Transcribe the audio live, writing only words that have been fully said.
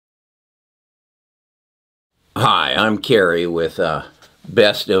Hi, I'm Kerry with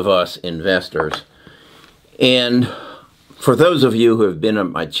Best of Us Investors. And for those of you who have been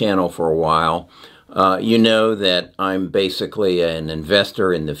on my channel for a while, you know that I'm basically an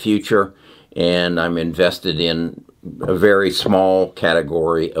investor in the future, and I'm invested in a very small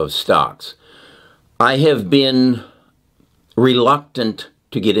category of stocks. I have been reluctant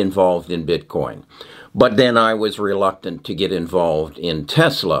to get involved in Bitcoin. But then I was reluctant to get involved in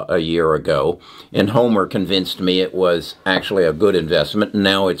Tesla a year ago, and Homer convinced me it was actually a good investment, and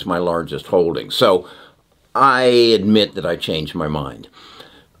now it's my largest holding. So I admit that I changed my mind.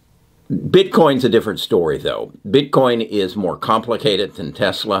 Bitcoin's a different story, though. Bitcoin is more complicated than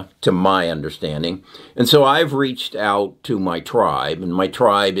Tesla, to my understanding. And so I've reached out to my tribe, and my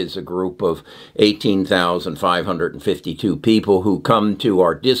tribe is a group of 18,552 people who come to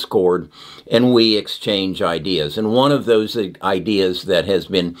our Discord, and we exchange ideas. And one of those ideas that has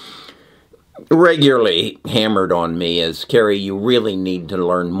been regularly hammered on me is, Kerry, you really need to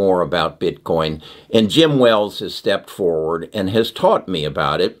learn more about Bitcoin. And Jim Wells has stepped forward and has taught me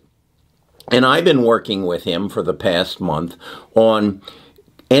about it. And I've been working with him for the past month on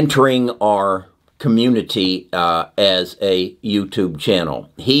entering our community as a YouTube channel.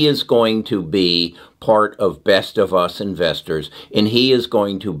 He is going to be part of Best of Us Investors, and he is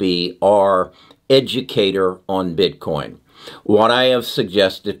going to be our educator on Bitcoin. What I have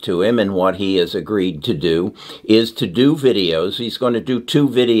suggested to him and what he has agreed to do is to do videos. He's going to do 2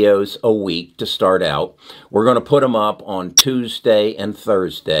 videos a week to start out. We're going to put them up on Tuesday and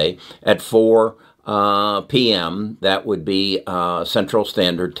Thursday at 4 p.m. That would be Central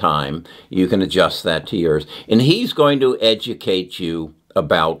Standard Time. You can adjust that to yours. And he's going to educate you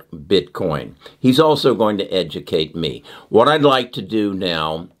about Bitcoin. He's also going to educate me. What I'd like to do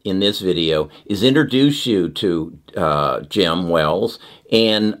now in this video is introduce you to Jim Wells,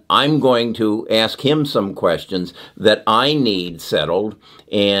 and I'm going to ask him some questions that I need settled,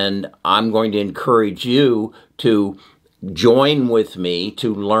 and I'm going to encourage you to join with me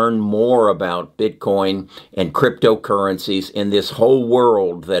to learn more about Bitcoin and cryptocurrencies in this whole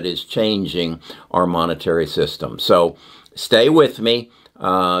world that is changing our monetary system. So stay with me.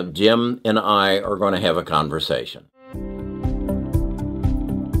 Jim and I are going to have a conversation.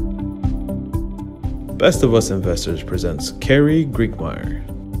 Best of Us Investors presents Kerry Griegmeier.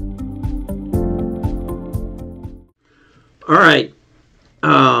 All right.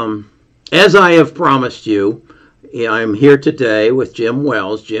 As I have promised you, I'm here today with Jim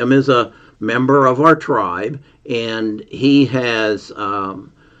Wells. Jim is a member of our tribe, and he has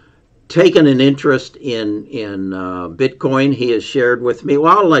taken an interest in Bitcoin. He has shared with me,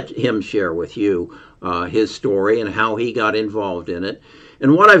 well, I'll let him share with you his story and how he got involved in it.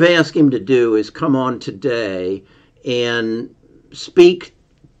 And what I've asked him to do is come on today and speak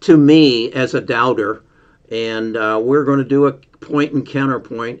to me as a doubter. And we're going to do a point and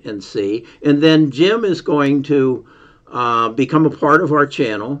counterpoint and see. And then Jim is going to become a part of our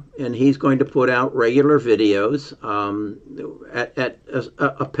channel, and he's going to put out regular videos at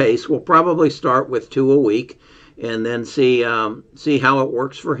a pace. We'll probably start with 2 a week, and then see how it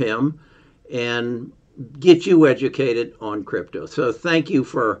works for him, and get you educated on crypto. So thank you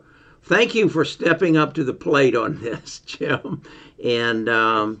for stepping up to the plate on this, Jim,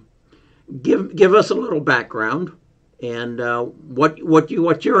 and give us a little background and what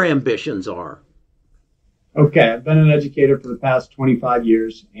your ambitions are. Okay, I've been an educator for the past 25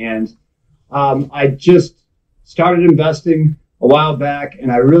 years, and I just started investing a while back,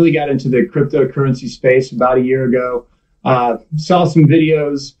 and I really got into the cryptocurrency space about a year ago. Saw some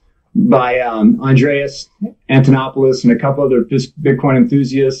videos by Andreas Antonopoulos and a couple other Bitcoin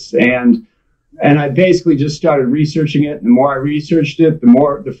enthusiasts, and I basically just started researching it. The more I researched it,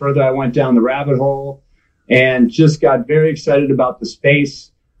 the further I went down the rabbit hole, and just got very excited about the space.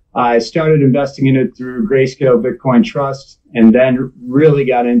 I started investing in it through Grayscale Bitcoin Trust, and then really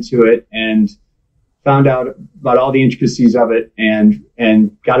got into it and found out about all the intricacies of it, and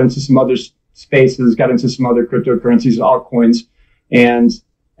got into some other spaces, got into some other cryptocurrencies, altcoins, and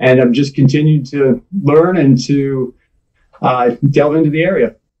I've just continued to learn and to delve into the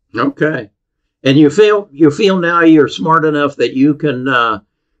area. Okay, and you feel now you're smart enough that you can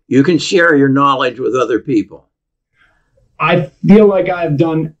share your knowledge with other people. I feel like I've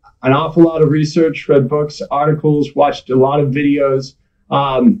done an awful lot of research, read books, articles, watched a lot of videos.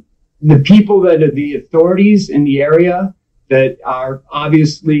 The people that are the authorities in the area that are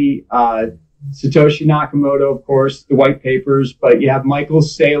obviously Satoshi Nakamoto, of course, the white papers, but you have Michael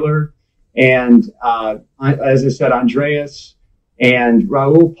Saylor and, as I said, Andreas and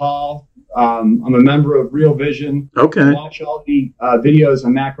Raoul Pal. I'm a member of Real Vision. Okay. I watch all the videos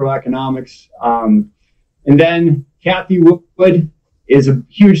on macroeconomics. And then Kathy Wood is a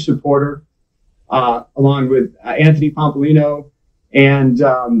huge supporter, along with Anthony Pompolino and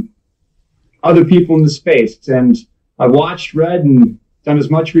other people in the space. And I watched, read, and done as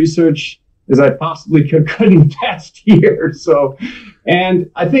much research as I possibly could in the past year. So, and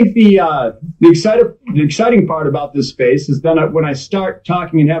I think the exciting part about this space is then when I start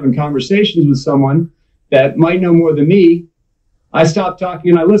talking and having conversations with someone that might know more than me, I stop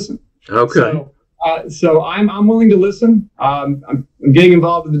talking and I listen. Okay. So I'm willing to listen. I'm getting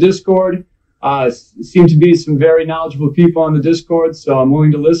involved in the Discord. Seem to be some very knowledgeable people on the Discord, so I'm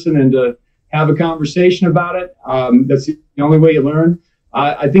willing to listen and to have a conversation about it. That's the only way you learn.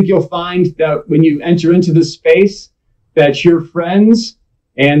 I think you'll find that when you enter into this space, that your friends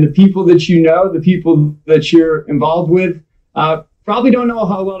and the people that you know, the people that you're involved with, probably don't know a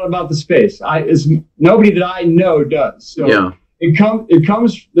whole lot about the space. Nobody that I know does. So yeah.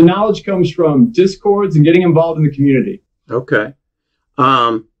 The knowledge comes from Discords and getting involved in the community. Okay.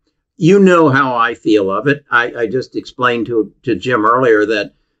 You know how I feel of it. I just explained to Jim earlier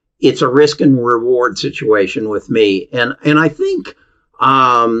that it's a risk and reward situation with me. And I think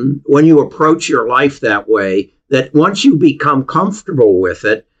when you approach your life that way, that once you become comfortable with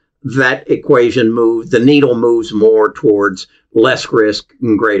it, that equation the needle moves more towards less risk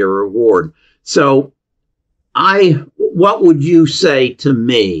and greater reward. So what would you say to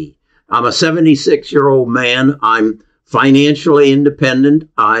me? I'm a 76-year-old man. I'm financially independent.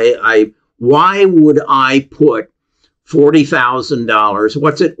 Why would I put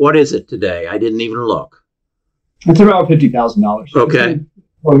 $40,000? What is it today? I didn't even look. It's around $50,000. Okay.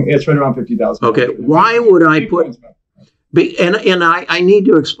 It's right around $50,000. Okay. Why would I put? And I need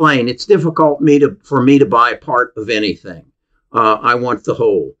to explain. It's difficult for me to buy part of anything. I want the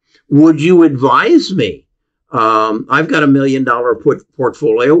whole. Would you advise me? I've got $1 million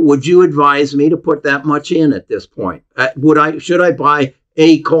portfolio. Would you advise me to put that much in at this point? Should I buy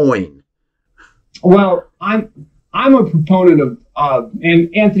a coin? Well, I'm a proponent of,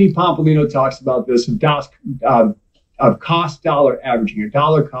 and Anthony Pompolino talks about this, of cost dollar averaging or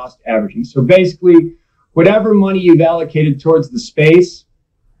dollar cost averaging. So basically, whatever money you've allocated towards the space,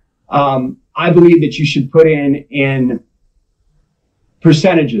 I believe that you should put in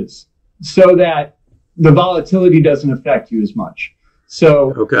percentages so that the volatility doesn't affect you as much.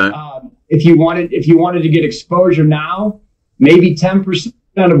 So okay. If you wanted to get exposure now, maybe 10%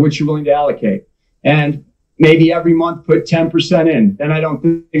 of which you're willing to allocate, and maybe every month put 10% in. Then I don't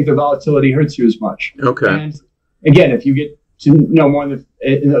think the volatility hurts you as much. Okay. And again, if you get to know more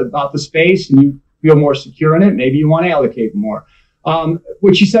about the space and you feel more secure in it, maybe you want to allocate more.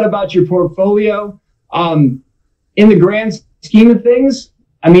 What you said about your portfolio, in the grand scheme of things,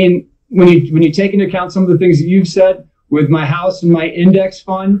 I mean, when you take into account some of the things that you've said with my house and my index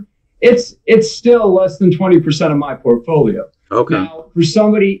fund, it's still less than 20% of my portfolio. Okay. Now, for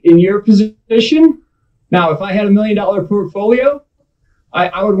somebody in your position, now if I had $1 million portfolio,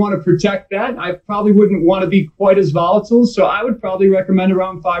 I would want to protect that. I probably wouldn't want to be quite as volatile, so I would probably recommend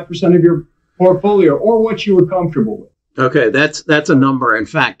around 5% of your portfolio or what you were comfortable with. Okay, that's a number. In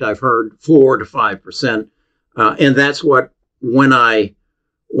fact, I've heard 4 to 5%, and that's what when I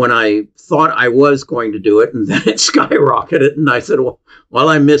thought I was going to do it, and then it skyrocketed, and I said, well,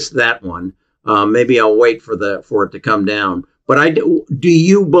 I missed that one. Maybe I'll wait for it to come down. But do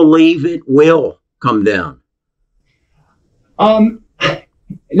you believe it will come down?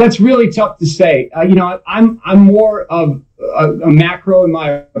 That's really tough to say. I'm more of a macro in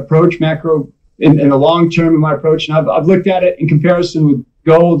my approach, macro in the long term in my approach, and I've looked at it in comparison with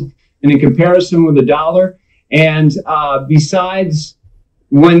gold and in comparison with the dollar. And besides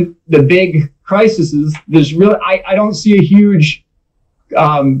when the big crisis is, there's really I don't see a huge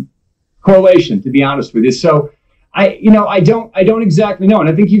correlation, to be honest with you. So I don't exactly know, and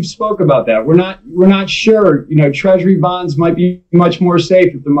I think you've spoke about that. We're not sure. Treasury bonds might be much more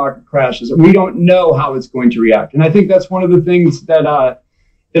safe if the market crashes. We don't know how it's going to react, and I think that's one of the things that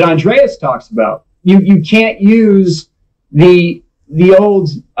Andreas talks about. You can't use the old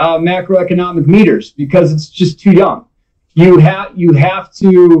macroeconomic meters because it's just too young. You have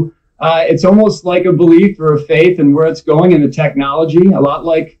to. It's almost like a belief or a faith in where it's going in the technology. A lot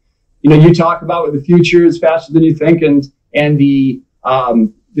like you talk about with the future is faster than you think, and the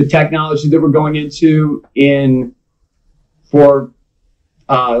technology that we're going into for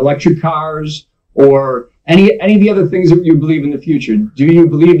electric cars or any of the other things that you believe in the future. Do you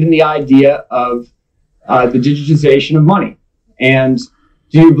believe in the idea of the digitization of money? And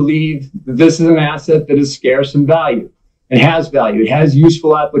do you believe that this is an asset that is scarce in value and has value? It has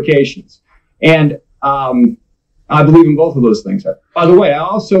useful applications. And I believe in both of those things. By the way, I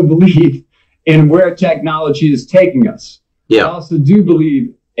also believe in where technology is taking us. Yeah. I also do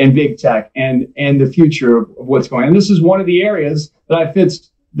believe in big tech and the future of what's going on. And this is one of the areas that I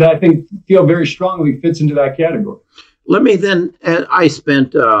think feel very strongly fits into that category. Let me then, I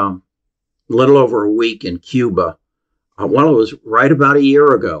spent a little over a week in Cuba. Well, it was right about a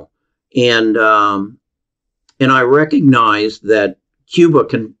year ago. And I recognized that Cuba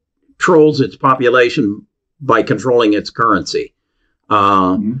controls its population by controlling its currency.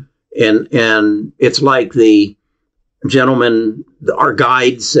 And it's like the gentleman, our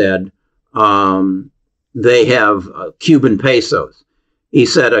guide said, they have Cuban pesos. He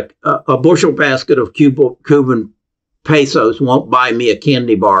said a bushel basket of Cuban pesos won't buy me a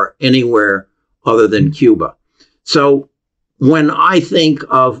candy bar anywhere other than Cuba. So when I think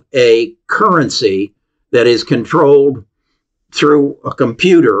of a currency that is controlled through a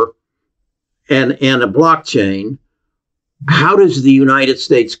computer and a blockchain, how does the United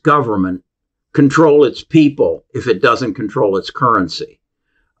States government control its people if it doesn't control its currency?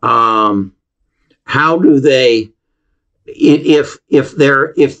 How do they, if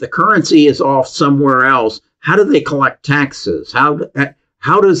the currency is off somewhere else, how do they collect taxes? How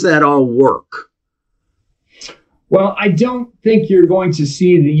does that all work? Well, I don't think you're going to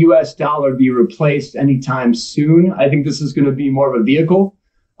see the U.S. dollar be replaced anytime soon. I think this is going to be more of a vehicle.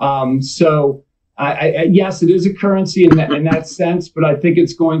 So yes, it is a currency in that sense, but I think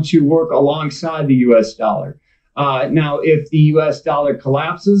it's going to work alongside the U.S. dollar. Now, if the U.S. dollar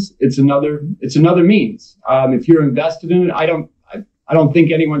collapses, it's another means. If you're invested in it, I don't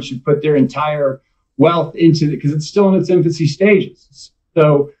think anyone should put their entire wealth into it because it's still in its infancy stages.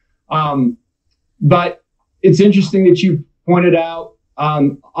 So, but it's interesting that you pointed out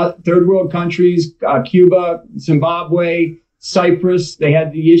third world countries, Cuba, Zimbabwe, Cyprus. They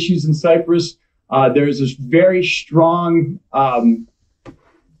had the issues in Cyprus. There's this very strong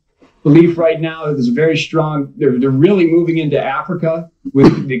belief right now. There's a very strong. They're really moving into Africa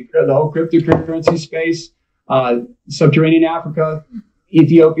with the whole cryptocurrency space, subterranean Africa,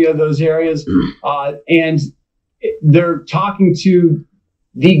 Ethiopia, those areas, and they're talking to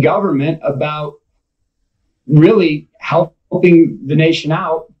the government about really helping the nation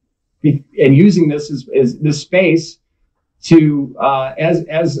out and using this as this space to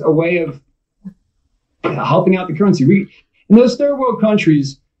as a way of helping out the currency. In those third world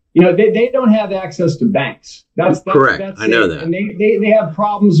countries, they don't have access to banks. That's correct. I know that, and they have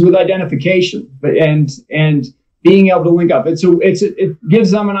problems with identification, and being able to link up. It gives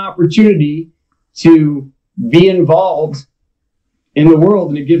them an opportunity to be involved in the world,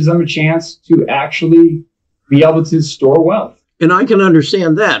 and it gives them a chance to actually be able to store wealth. And I can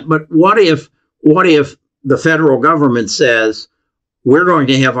understand that, but what if the federal government says we're going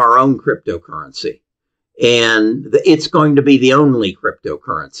to have our own cryptocurrency and it's going to be the only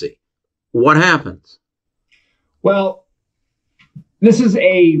cryptocurrency? What happens? Well, this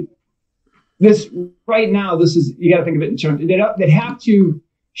right now, you got to think of it in terms, they have to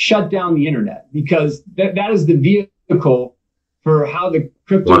shut down the internet because that is the vehicle for how the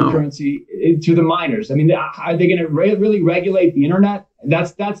cryptocurrency to the miners. I mean, are they going to really regulate the internet?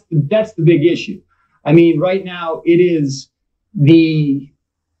 That's the big issue. I mean, right now it is the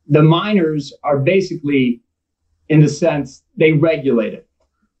miners are basically, in the sense, they regulate it.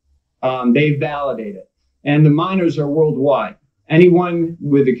 They validate it. And the miners are worldwide. Anyone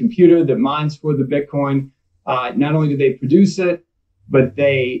with a computer that mines for the Bitcoin, not only do they produce it, but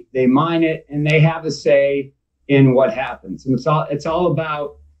they mine it and they have a say in what happens. And it's all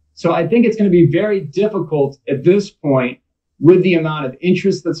about, so I think it's going to be very difficult at this point with the amount of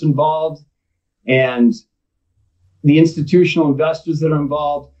interest that's involved and the institutional investors that are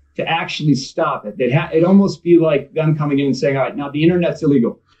involved to actually stop it. It'd almost be like them coming in and saying, all right, now the internet's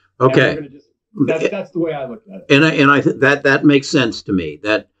illegal. Okay. That's the way I look at it. And I that makes sense to me.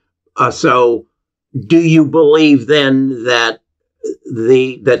 That so do you believe then that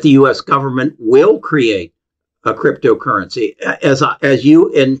the U.S. government will create a cryptocurrency as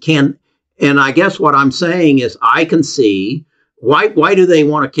you and I guess what I'm saying is I can see why do they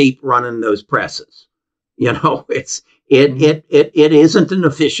want to keep running those presses? It isn't an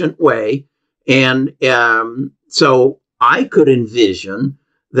efficient way, and so I could envision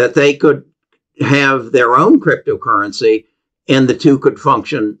that they could have their own cryptocurrency and the two could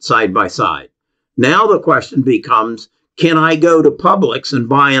function side by side. Now the question becomes, can I go to Publix and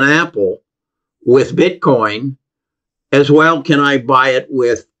buy an apple with Bitcoin as well? Can I buy it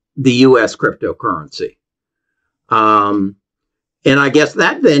with the U.S. cryptocurrency? And I guess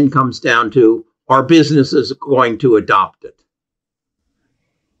that then comes down to, are businesses going to adopt it?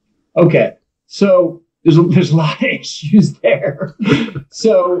 Okay, so there's a lot of issues there.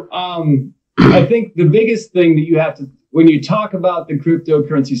 So I think the biggest thing that you have to, when you talk about the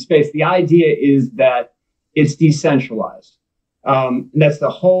cryptocurrency space, the idea is that it's decentralized. That's the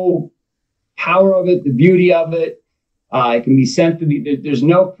whole power of it, the beauty of it. It can be sent to there's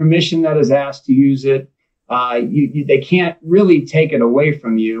no permission that is asked to use it. They can't really take it away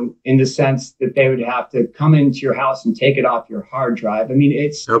from you in the sense that they would have to come into your house and take it off your hard drive. I mean,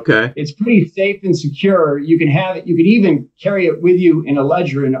 it's pretty safe and secure. You can have it. You can even carry it with you in a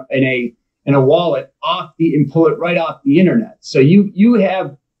ledger in a wallet and pull it right off the internet. So you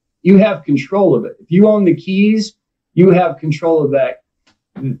have control of it. If you own the keys, you have control of that.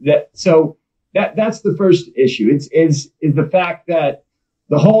 So that's the first issue. Is the fact that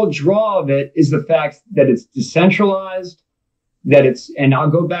the whole draw of it is the fact that it's decentralized, and I'll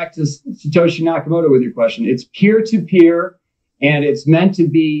go back to Satoshi Nakamoto with your question. It's peer-to-peer, and it's meant to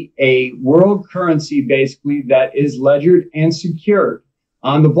be a world currency, basically, that is ledgered and secured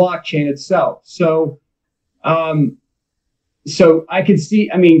on the blockchain itself. So I could see,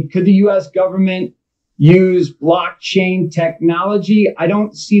 could the U.S. government use blockchain technology? I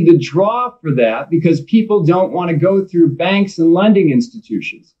don't see the draw for that because people don't want to go through banks and lending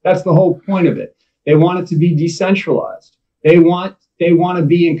institutions. That's the whole point of it. They want it to be decentralized. They want to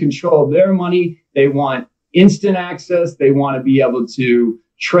be in control of their money. They want instant access. They want to be able to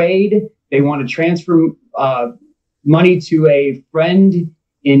trade. They want to transfer money to a friend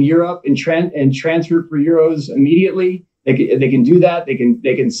in Europe and transfer for euros immediately. They can do that. They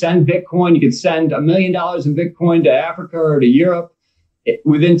can send Bitcoin. You can send $1 million in Bitcoin to Africa or to Europe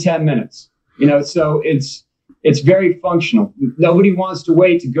within 10 minutes. So it's very functional. Nobody wants to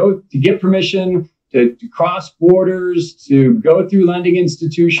wait to get permission to cross borders, to go through lending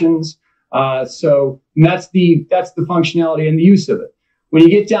institutions. So that's the functionality and the use of it. When you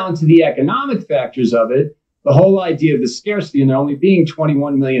get down to the economic factors of it, the whole idea of the scarcity and there only being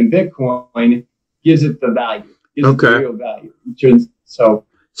 21 million Bitcoin gives it the value. Okay. Real value. So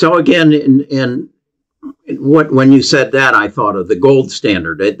again, when you said that, I thought of the gold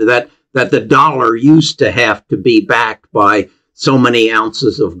standard, that the dollar used to have to be backed by so many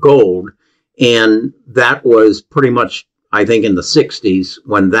ounces of gold. And that was pretty much, I think, in the 60s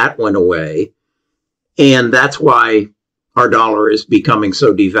when that went away. And that's why our dollar is becoming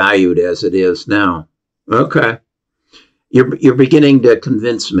so devalued as it is now. Okay. You're beginning to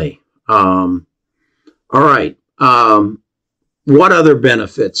convince me. All right. What other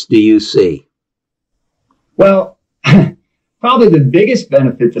benefits do you see? Well, probably the biggest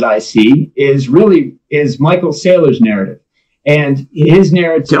benefit that I see is Michael Saylor's narrative. And his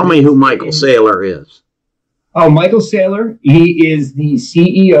narrative. Tell me who Michael Saylor is. Oh, Michael Saylor. He is the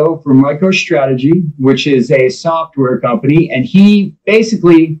CEO for MicroStrategy, which is a software company. And he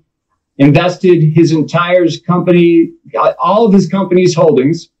basically invested his entire company, all of his company's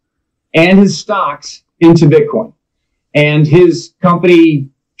holdings and his stocks into Bitcoin. And his company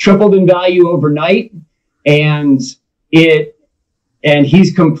tripled in value overnight. And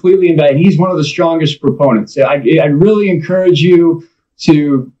he's completely invested. He's one of the strongest proponents. I'd really encourage you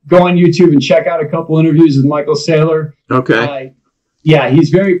to go on YouTube and check out a couple interviews with Michael Saylor. Okay. He's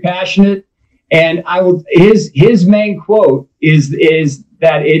very passionate. And his main quote is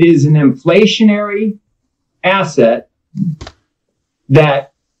that it is an inflationary asset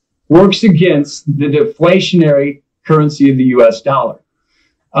that works against the deflationary currency of the US dollar.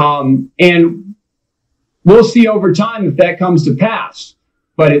 And we'll see over time if that comes to pass.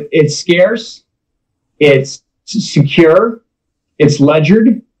 But it's scarce, it's secure, it's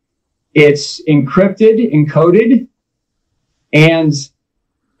ledgered, it's encrypted, encoded, and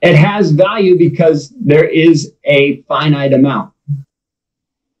it has value because there is a finite amount.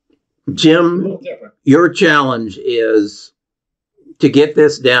 Jim, your challenge is to get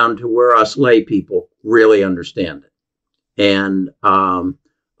this down to where us lay people really understand it. And I'm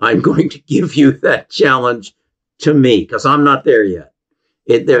going to give you that challenge to me because I'm not there yet.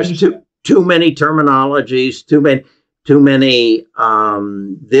 There's too many terminologies, too many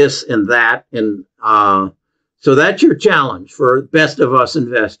this and that. And so that's your challenge for Best of Us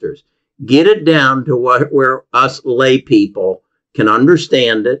Investors. Get it down to where us lay people can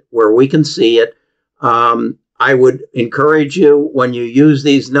understand it, where we can see it. I would encourage you, when you use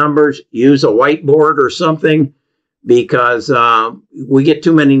these numbers, use a whiteboard or something, because we get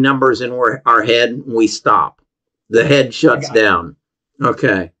too many numbers in our head and we stop. The head shuts down.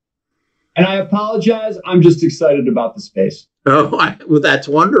 Okay. And I apologize. I'm just excited about the space. Oh, well, that's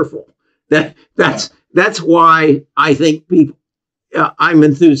wonderful. That's why I think people. I'm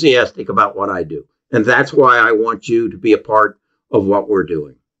enthusiastic about what I do, and that's why I want you to be a part of what we're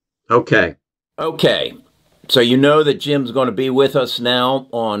doing. Okay. So you know that Jim's going to be with us now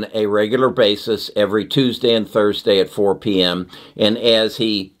on a regular basis every Tuesday and Thursday at 4 p.m. And as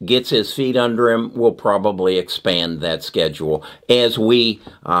he gets his feet under him, we'll probably expand that schedule as we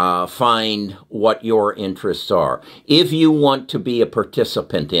find what your interests are. If you want to be a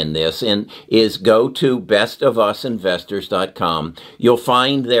participant in this, go to bestofusinvestors.com. You'll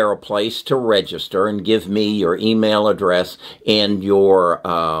find there a place to register and give me your email address and your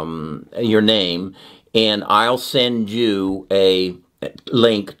name, and I'll send you a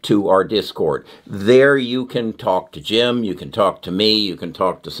link to our Discord. There you can talk to Jim, you can talk to me, you can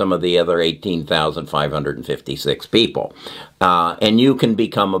talk to some of the other 18,556 people, and you can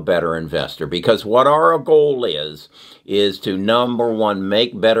become a better investor. Because what our goal is to, number one,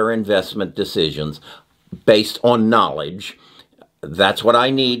 make better investment decisions based on knowledge. That's what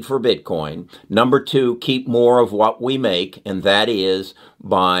I need for Bitcoin. Number two, keep more of what we make, and that is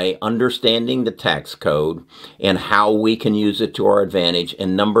by understanding the tax code and how we can use it to our advantage.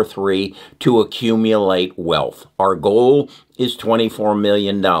 And number three, to accumulate wealth. Our goal is $24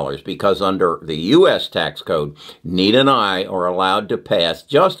 million because under the U.S. tax code, Nita and I are allowed to pass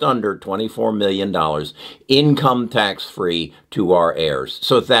just under $24 million income tax-free to our heirs.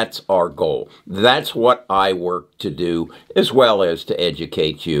 So that's our goal. That's what I work to do, as well as to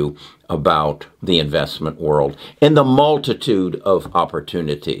educate you about the investment world and the multitude of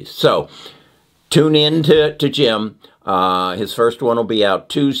opportunities. So tune in to Jim. His first one will be out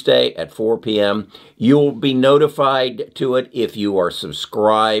Tuesday at 4 p.m. You'll be notified to it if you are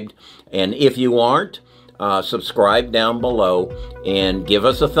subscribed. And if you aren't, subscribe down below and give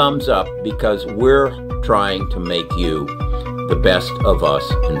us a thumbs up, because we're trying to make you the best of us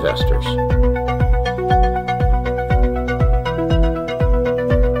investors.